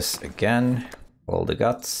drop this again. All the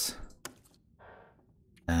guts.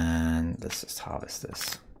 And let's just harvest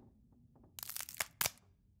this.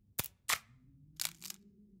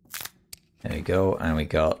 There we go, and we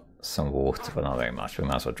got some water, but not very much. We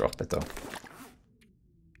might as well drop it though.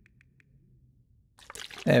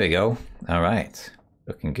 There we go. All right,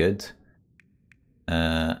 looking good.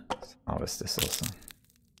 Let's harvest this also.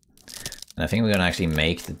 And I think we're gonna actually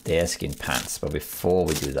make the deerskin pants, but before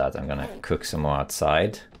we do that, I'm gonna cook some more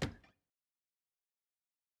outside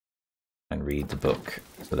and read the book.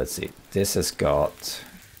 So let's see. This has got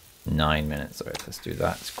 9 minutes. All right, let's do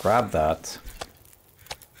that. Let's grab that.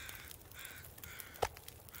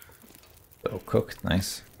 So cooked,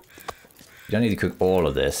 nice. You don't need to cook all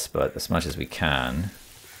of this, but as much as we can.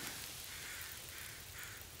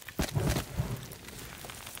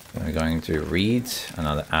 We're going to read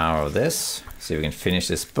another hour of this. See if we can finish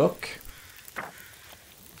this book.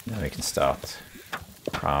 Then we can start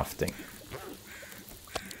crafting.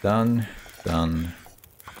 Done. Done.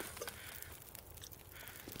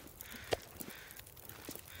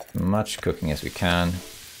 Much cooking as we can.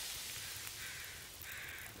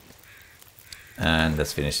 And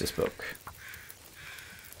let's finish this book.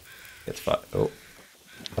 Get fire. Oh.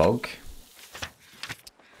 Fog.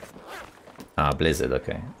 Ah, blizzard,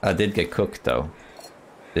 okay. I did get cooked though.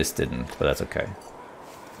 This didn't, but that's okay.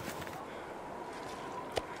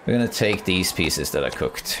 We're gonna take these pieces that are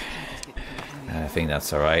cooked. I think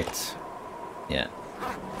that's alright. Yeah.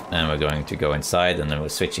 And we're going to go inside, and then we're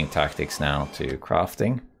switching tactics now to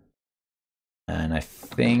crafting. And I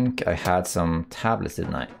think I had some tablets,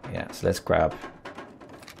 didn't I? Yeah, so let's grab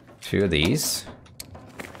 2 of these.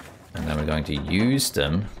 And then we're going to use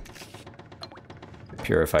them to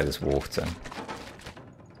purify this water.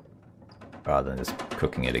 Rather than just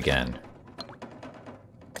cooking it again.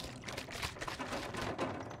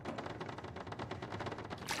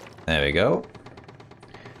 There we go.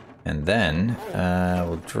 And then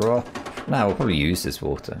we'll drop... No, we'll probably use this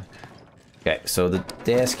water. Okay, so the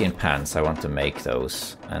deerskin pants, I want to make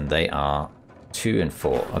those. And they are 2 and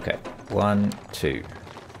 4. Okay, 1, 2.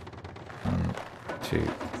 1, 2,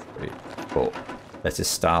 3, 4. Let's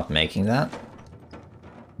just start making that.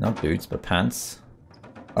 Not boots, but pants.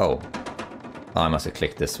 Oh, I must have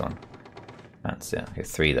clicked this one. Pants, yeah. Okay,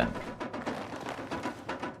 3 then.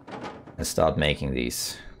 Let's start making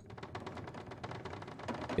these.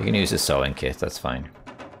 You can use a sewing kit, that's fine.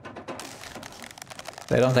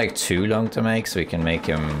 They don't take too long to make, so we can make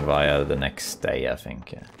them via the next day, I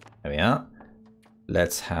think. Yeah. There we are.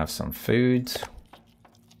 Let's have some food.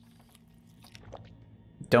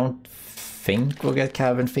 Don't think we'll get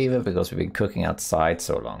cabin fever because we've been cooking outside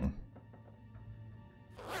so long.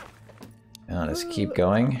 Let's keep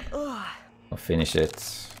going. We'll finish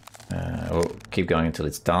it. We'll keep going until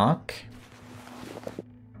it's dark.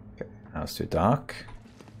 Okay, now it's too dark.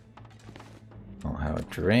 I'll have a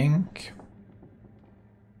drink.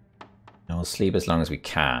 And we'll sleep as long as we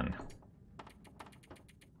can.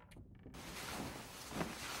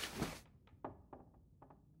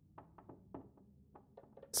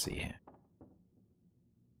 Let's see here.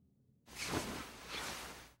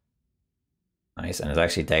 Nice, and it's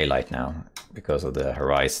actually daylight now because of the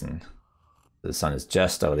horizon. The sun is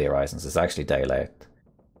just over the horizon, so it's actually daylight.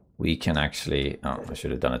 We can actually... Oh, I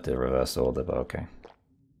should have done it the reverse order, but okay.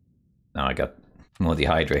 Now I got more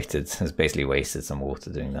dehydrated. It's basically wasted some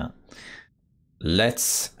water doing that.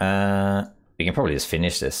 Let's... we can probably just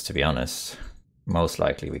finish this, to be honest. Most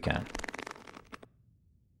likely we can.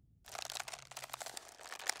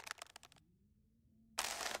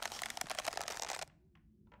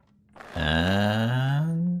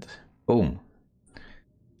 And boom.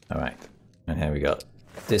 Alright. And here we got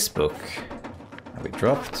this book that we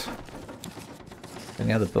dropped.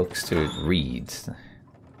 Any other books to read?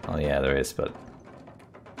 Oh yeah, there is, but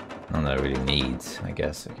none that I really need. I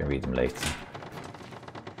guess I can read them later.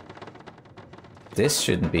 This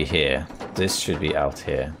shouldn't be here. This should be out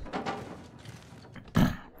here.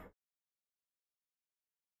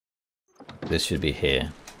 This should be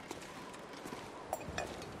here.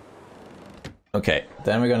 Okay,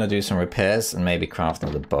 then we're gonna do some repairs and maybe craft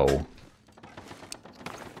another bow.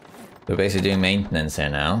 We're basically doing maintenance here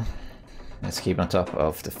now. Let's keep on top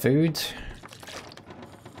of the food.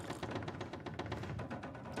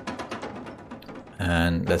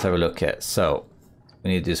 And let's have a look at, so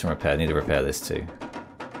we need to do some repair, I need to repair this too.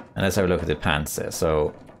 And let's have a look at the pants there.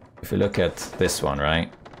 So if we look at this one,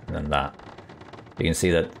 right, and then that, you can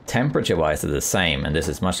see that temperature wise they're the same, and this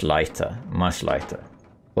is much lighter, much lighter.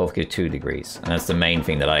 Both give 2 degrees, and that's the main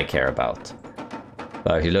thing that I care about.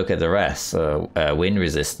 But if you look at the rest, wind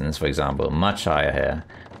resistance, for example, much higher here.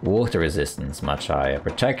 Water resistance, much higher.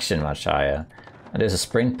 Protection, much higher. And there's a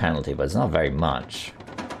sprint penalty, but it's not very much.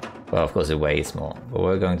 Well, of course it weighs more. But what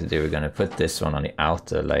we're going to do, we're going to put this one on the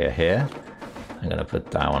outer layer here. I'm going to put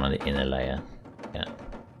that one on the inner layer. Yeah.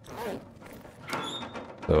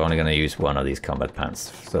 So we're only going to use one of these combat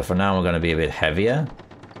pants. So for now we're going to be a bit heavier.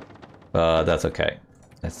 But that's okay.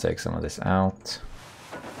 Let's take some of this out.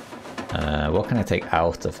 What can I take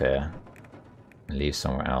out of here? And leave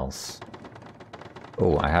somewhere else.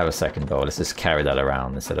 Oh, I have a second bow. Let's just carry that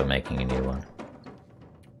around instead of making a new one.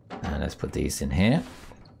 And let's put these in here.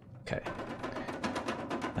 Okay.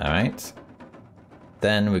 Alright.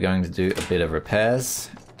 Then we're going to do a bit of repairs,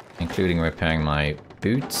 including repairing my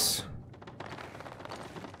boots.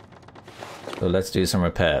 So let's do some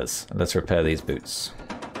repairs. Let's repair these boots.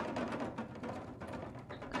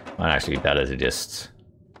 Might actually be better to just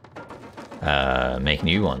make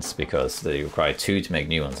new ones, because they require 2 to make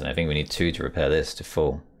new ones, and I think we need 2 to repair this to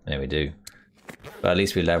 4. There we do. But at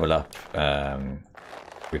least we level up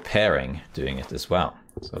repairing doing it as well.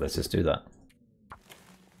 So let's just do that.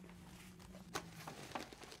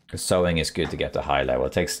 Because sewing is good to get to high level.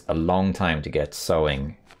 It takes a long time to get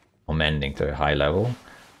sewing or mending to a high level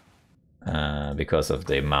because of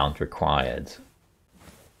the amount required.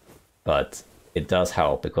 But it does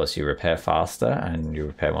help because you repair faster and you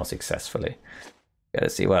repair more successfully. Gotta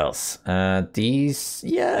see what else. These,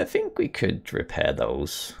 yeah, I think we could repair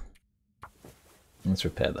those. Let's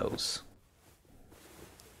repair those.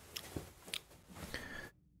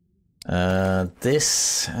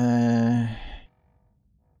 This,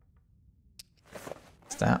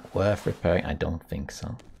 is that worth repairing? I don't think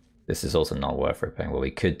so. This is also not worth repairing. Well,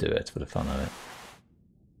 we could do it for the fun of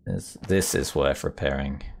it. This is worth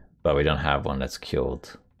repairing, but we don't have one that's cured.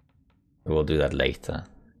 We'll do that later.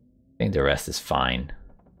 I think the rest is fine.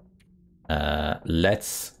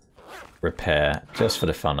 Let's repair, just for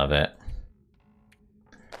the fun of it,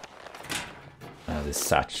 this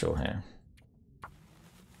satchel here.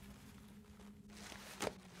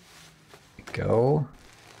 Go.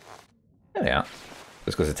 There we are.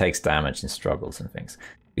 Just because it takes damage and struggles and things.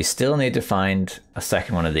 We still need to find a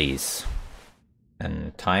second one of these.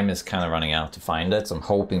 And time is kind of running out to find it. So I'm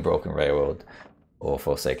hoping Broken Railroad or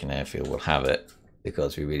Forsaken Airfield will have it,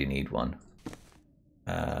 because we really need one.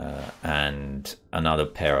 And another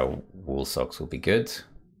pair of wool socks will be good.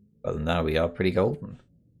 Other than that, we are pretty golden.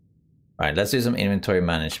 Alright, let's do some inventory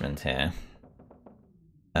management here.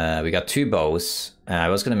 We got 2 bows. I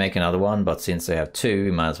was going to make another one, but since I have 2,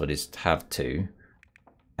 we might as well just have 2.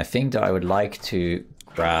 I think that I would like to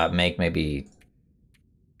make maybe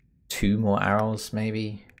 2 more arrows,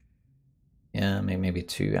 maybe. Yeah, maybe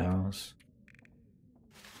 2 arrows.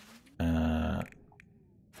 In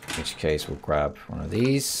which case we'll grab one of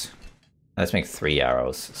these. Let's make 3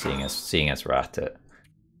 arrows, seeing as we're at it.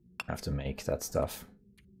 Have to make that stuff.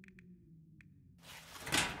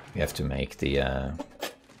 We have to make the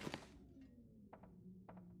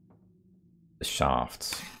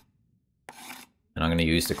shafts. And I'm going to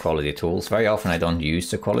use the quality tools. Very often I don't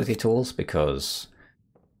use the quality tools because,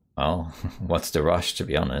 well, what's the rush, to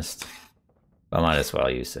be honest? I might as well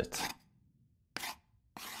use it.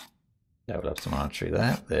 Level up some archery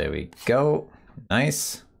there. There we go.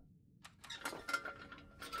 Nice.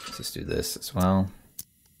 Let's just do this as well.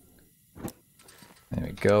 There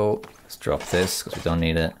we go. Let's drop this because we don't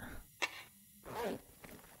need it.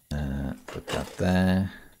 Put that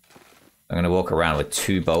there. I'm going to walk around with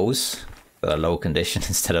 2 bows that are low condition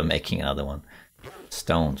instead of making another one.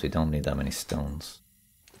 Stones. We don't need that many stones.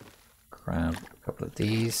 Grab a couple of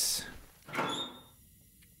these.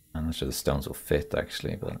 I'm not sure the stones will fit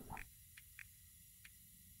actually, but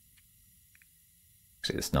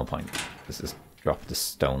actually there's no point. Let's just drop the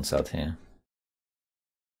stones out here.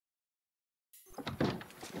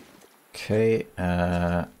 Okay,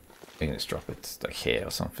 we can just drop it like here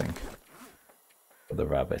or something for the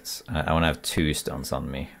rabbits. I want to have 2 stones on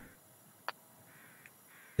me.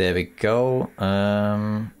 There we go.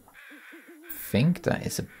 Think that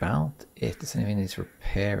is about it. Does anything needs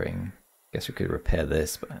repairing? Guess we could repair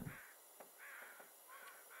this, but I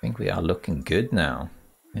think we are looking good now.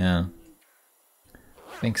 Yeah,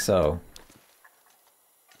 I think so.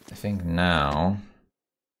 I think now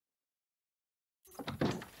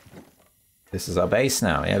this is our base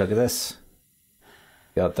now. Yeah, look at this.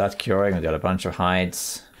 We got that curing. We got a bunch of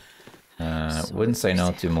hides. Wouldn't say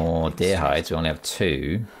no to more deer hides. We only have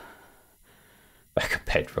 2. Backup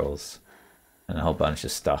bedrolls and a whole bunch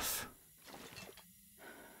of stuff.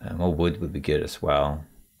 More wood would be good as well.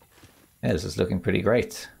 Yeah, this is looking pretty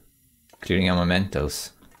great, including our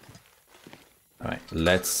mementos. Alright,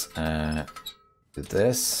 let's do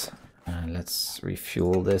this. Let's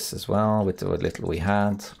refuel this as well with what little we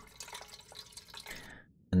had.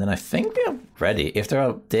 And then I think we are ready. If there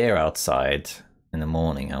are deer outside in the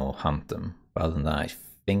morning, I will hunt them. Other than that, I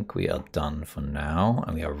think we are done for now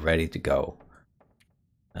and we are ready to go.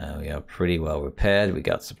 We are pretty well repaired. We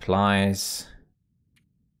got supplies.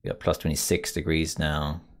 We got plus 26 degrees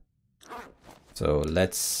now. So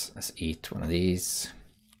let's eat one of these.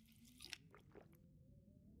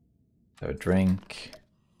 Have a drink.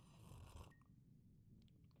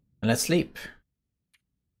 And let's sleep.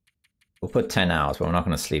 We'll put 10 hours, but we're not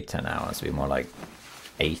going to sleep 10 hours. It'll be more like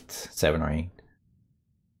 7 or 8.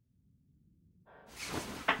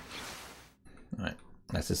 Alright,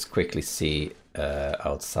 let's just quickly see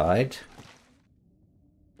outside.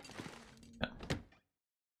 Yeah.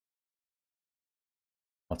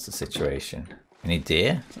 What's the situation? Any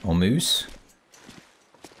deer or moose?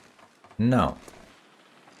 No.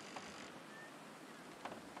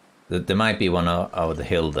 There might be one over the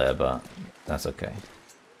hill there, but that's okay.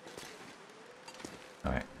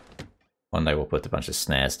 Alright. One day we'll put a bunch of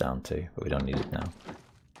snares down too, but we don't need it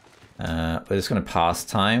now. We're just going to pass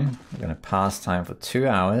time. We're going to pass time for 2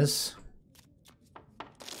 hours.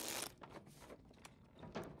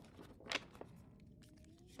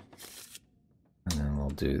 And then we'll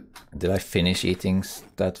do... Did I finish eating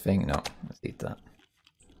that thing? No, let's eat that.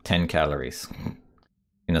 10 calories.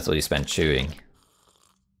 And that's all you spend chewing.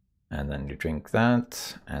 And then you drink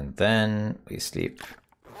that. And then we sleep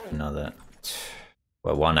another...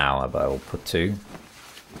 Well, 1 hour, but I will put 2.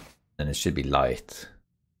 Then it should be light.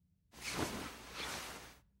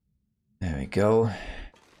 There we go.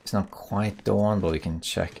 It's not quite dawn, but we can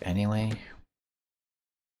check anyway.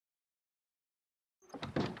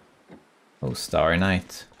 Oh, Starry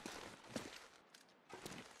Night.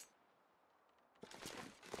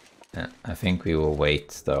 Yeah, I think we will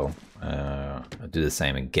wait though. I'll do the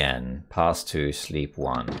same again. Pass 2, sleep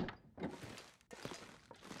 1.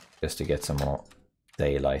 Just to get some more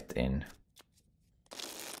daylight in.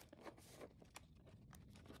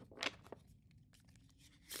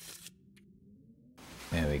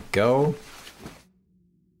 There we go.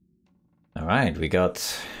 Alright, we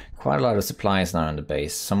got quite a lot of supplies now on the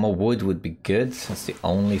base. Some more wood would be good, that's the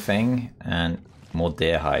only thing. And more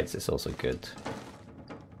deer hides is also good.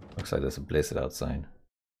 Looks like there's a blizzard outside.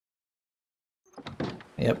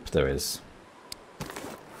 Yep, there is.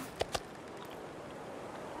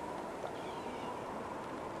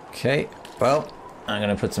 Okay, well, I'm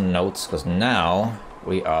gonna put some notes because now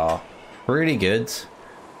we are pretty good.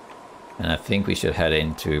 And I think we should head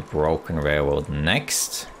into Broken Railroad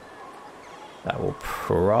next. That will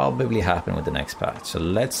probably happen with the next patch. So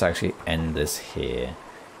let's actually end this here.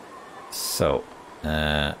 So,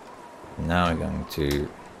 now I'm going to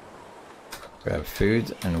grab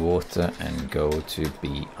food and water and go to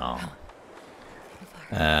BR.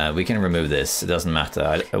 We can remove this, it doesn't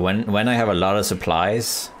matter. When I have a lot of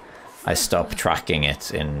supplies, I stop tracking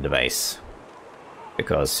it in the base.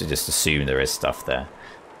 Because you just assume there is stuff there.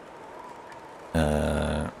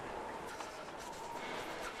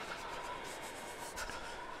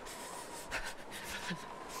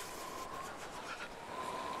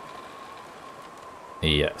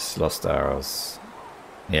 Yes, lost arrows.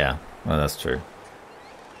 Yeah, well, that's true.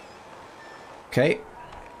 Okay.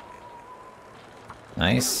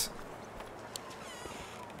 Nice.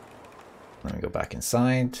 Let me go back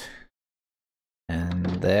inside. And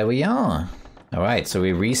there we are. Alright, so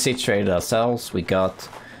we resituated ourselves. We got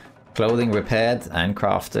clothing repaired and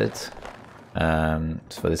crafted.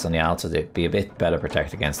 For this on the outside, it'd be a bit better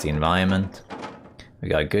protected against the environment. We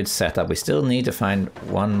got a good setup. We still need to find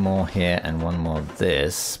one more here and one more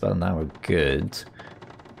this, but now we're good.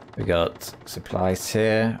 We got supplies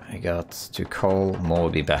here. I got 2 coal. More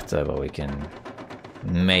would be better, but we can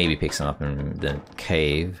maybe pick some up in the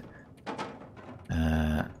cave.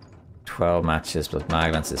 12 matches plus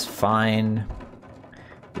maglans is fine.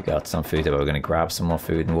 We got some food there, but we're going to grab some more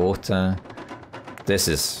food and water. This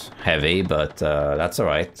is heavy, but that's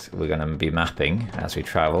alright. We're going to be mapping as we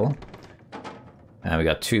travel. And we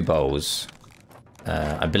got 2 bows.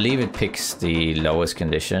 I believe it picks the lowest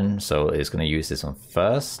condition, so it's going to use this one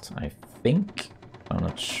first, I think. I'm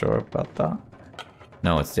not sure about that.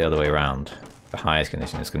 No, it's the other way around. The highest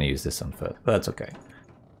condition is going to use this one first, but that's okay.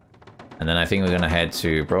 And then I think we're going to head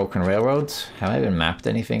to Broken Railroad. Have I even mapped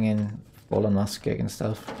anything in Fallen Muskeg and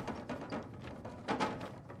stuff?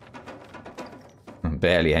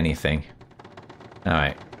 Barely anything.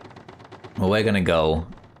 Alright. Well, we're going to go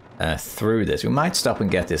through this. We might stop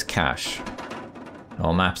and get this cache.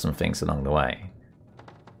 Or map some things along the way.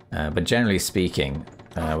 But generally speaking,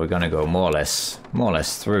 we're going to go more or less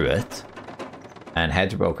through it. And head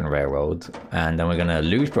to Broken Railroad. And then we're going to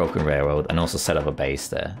loot Broken Railroad and also set up a base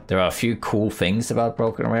there. There are a few cool things about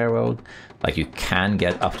Broken Railroad. Like you can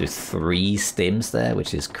get up to 3 stims there,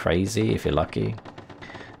 which is crazy if you're lucky.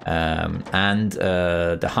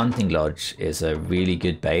 The hunting lodge is a really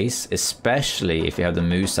good base, especially if you have the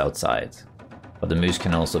moose outside. But the moose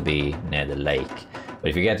can also be near the lake. But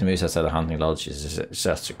if you get the moose outside the hunting lodge, it's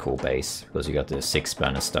such a cool base because you got the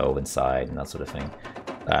 6-burner stove inside and that sort of thing.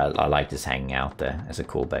 I like this hanging out there. It's a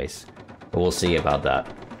cool base. But we'll see about that.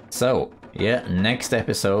 So, yeah, next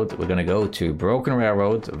episode we're gonna go to Broken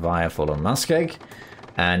Railroad via Fallen Muskeg.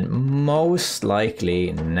 And most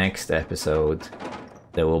likely next episode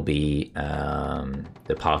there will be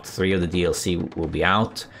the part 3 of the DLC will be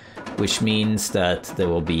out, which means that there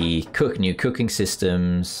will be new cooking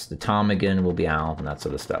systems, the ptarmigan will be out and that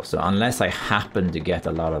sort of stuff. So unless I happen to get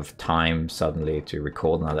a lot of time suddenly to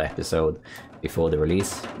record another episode before the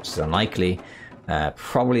release, which is unlikely,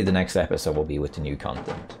 probably the next episode will be with the new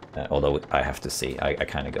content. Although I have to see, I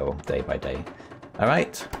kind of go day by day.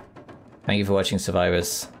 Alright, Thank you for watching,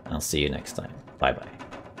 survivors. I'll see you next time. Bye bye.